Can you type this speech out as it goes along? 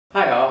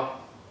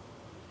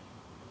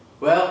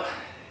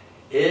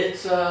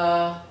It's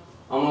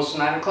almost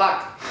 9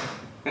 o'clock.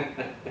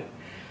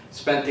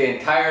 Spent the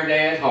entire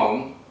day at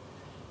home,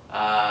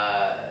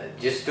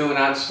 just doing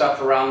odd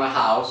stuff around the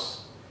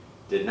house.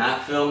 Did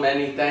not film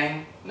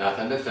anything,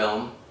 nothing to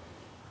film.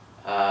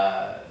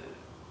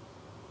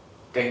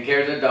 Taking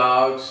care of the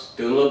dogs,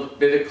 doing a little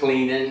bit of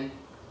cleaning,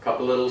 a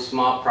couple little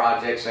small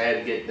projects I had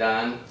to get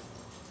done.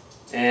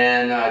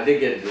 And I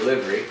did get a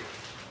delivery.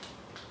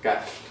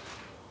 Got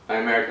my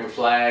American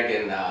flag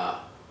and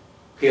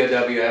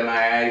POW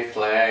MIA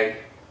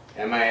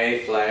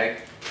flag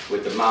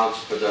with the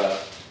mounts for the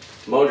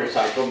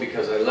motorcycle,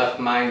 because I left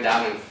mine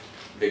down in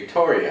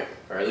Victoria,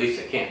 or at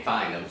least I can't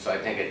find them, so I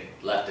think I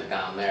left it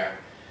down there.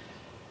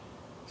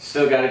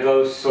 Still got to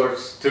go sort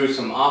through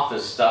some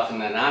office stuff, and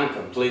then I'm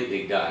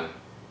completely done.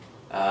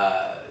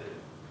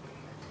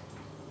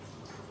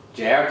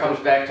 JR comes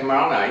back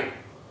tomorrow night,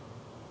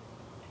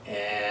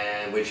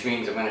 and which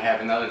means I'm going to have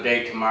another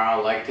day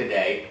tomorrow like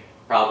today.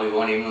 Probably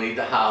won't even leave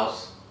the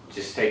house,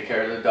 just take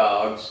care of the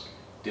dogs,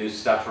 do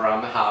stuff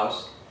around the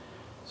house.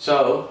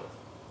 So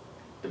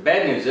the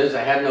bad news is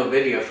I have no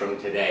video from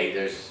today.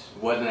 There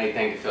wasn't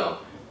anything to film.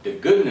 The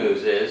good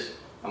news is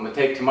I'm going to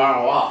take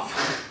tomorrow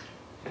off.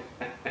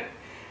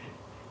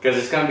 Because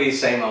it's going to be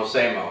same old,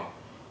 same old.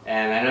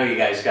 And I know you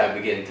guys got to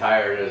be getting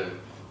tired of,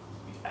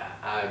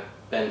 I've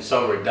been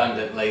so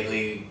redundant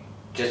lately,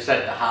 just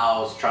at the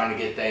house, trying to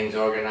get things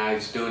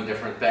organized, doing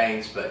different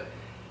things, but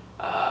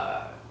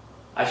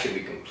I should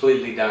be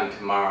completely done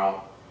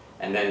tomorrow.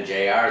 And then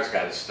JR's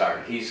got to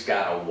start. He's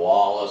got a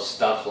wall of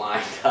stuff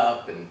lined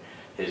up, and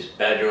his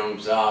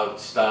bedroom's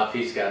out stuff.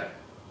 He's got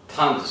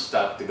tons of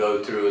stuff to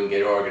go through and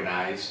get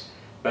organized.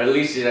 But at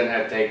least he doesn't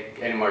have to take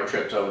any more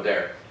trips over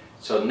there.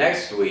 So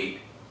next week,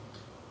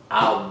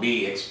 I'll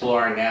be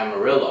exploring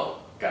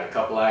Amarillo. Got a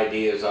couple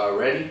ideas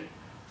already.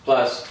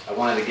 Plus, I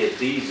wanted to get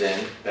these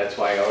in. That's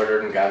why I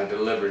ordered and got them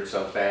delivered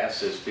so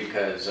fast, is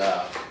because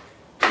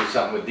do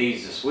something with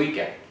these this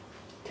weekend.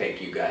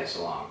 Take you guys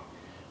along.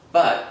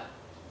 But,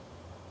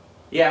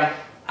 yeah,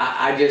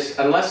 I just,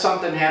 unless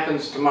something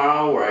happens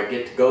tomorrow where I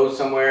get to go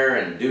somewhere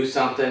and do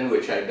something,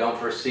 which I don't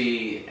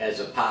foresee as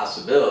a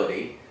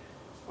possibility,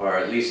 or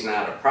at least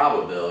not a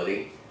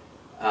probability,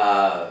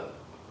 I'm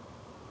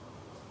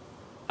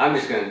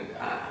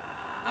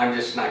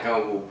just not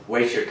going to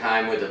waste your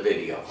time with a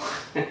video.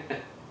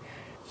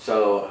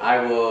 So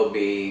I will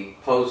be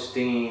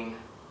posting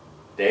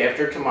day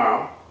after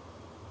tomorrow,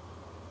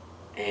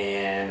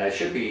 and I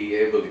should be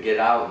able to get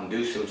out and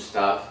do some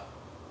stuff.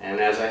 And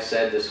as I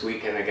said, this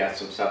weekend I got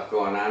some stuff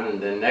going on,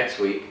 and then next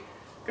week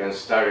I'm going to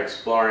start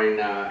exploring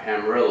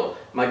Amarillo.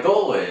 My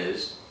goal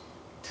is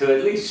to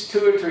at least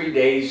 2 or 3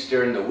 days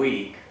during the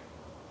week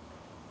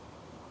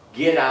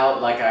get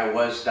out like I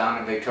was down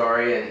in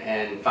Victoria,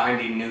 and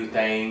finding new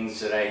things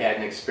that I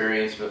hadn't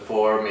experienced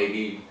before,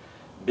 maybe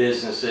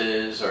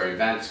businesses or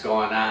events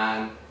going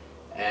on.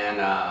 And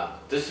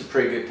this is a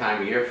pretty good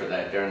time of year for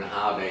that. During the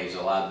holidays,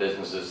 a lot of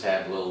businesses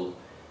have little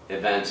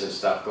events and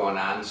stuff going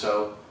on,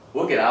 so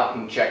we'll get out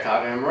and check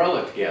out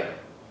Amarillo together.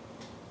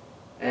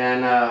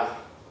 And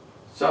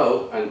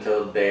so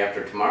until the day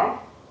after tomorrow,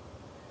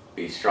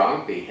 be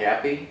strong, be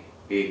happy,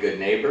 be a good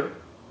neighbor.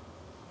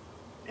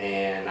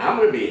 And I'm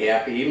going to be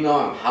happy even though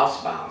I'm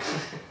housebound.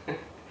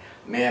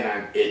 Man,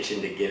 I'm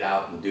itching to get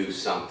out and do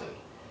something.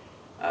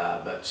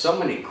 But so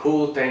many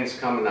cool things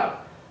coming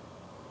up.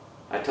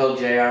 I told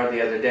JR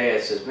the other day, I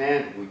said,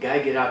 man, we got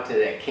to get out to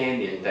that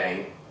canyon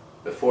thing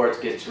before it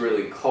gets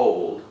really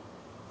cold.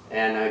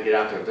 And get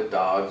out there with the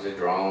dogs, the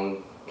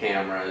drone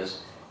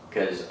cameras,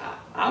 because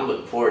I'm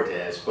looking forward to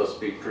that. It's supposed to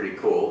be pretty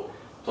cool.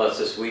 Plus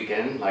this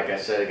weekend, like I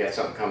said, I got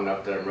something coming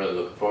up that I'm really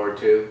looking forward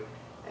to.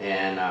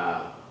 And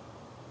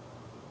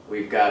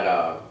we've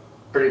got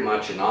pretty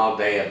much an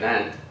all-day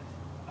event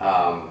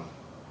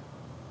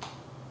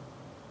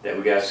that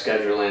we got to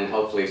schedule in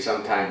hopefully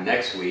sometime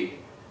next week.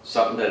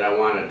 Something that I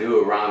want to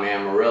do around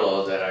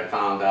Amarillo that I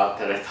found out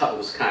that I thought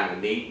was kind of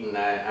neat, and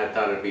I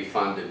thought it'd be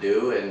fun to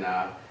do and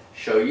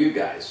show you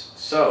guys.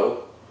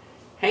 So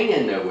hang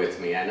in there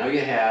with me. I know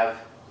you have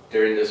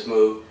during this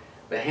move,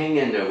 but hang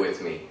in there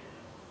with me.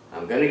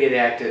 I'm going to get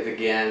active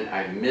again.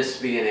 I miss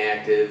being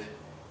active.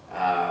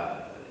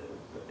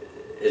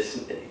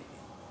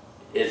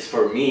 It's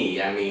for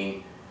me. I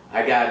mean,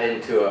 I got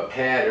into a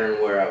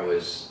pattern where I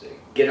was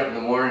get up in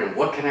the morning and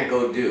what can I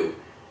go do?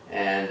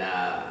 And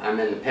I'm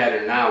in the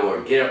pattern now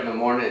where get up in the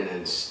morning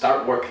and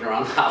start working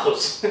around the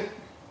house.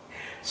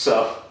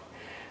 so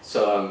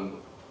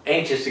I'm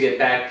anxious to get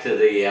back to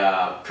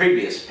the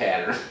previous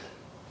pattern.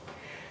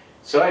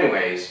 So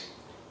anyways,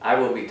 I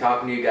will be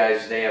talking to you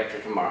guys the day after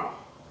tomorrow.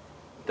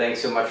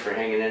 Thanks so much for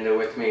hanging in there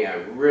with me. I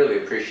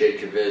really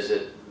appreciate your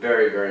visit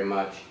very, very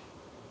much.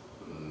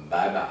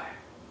 Bye-bye.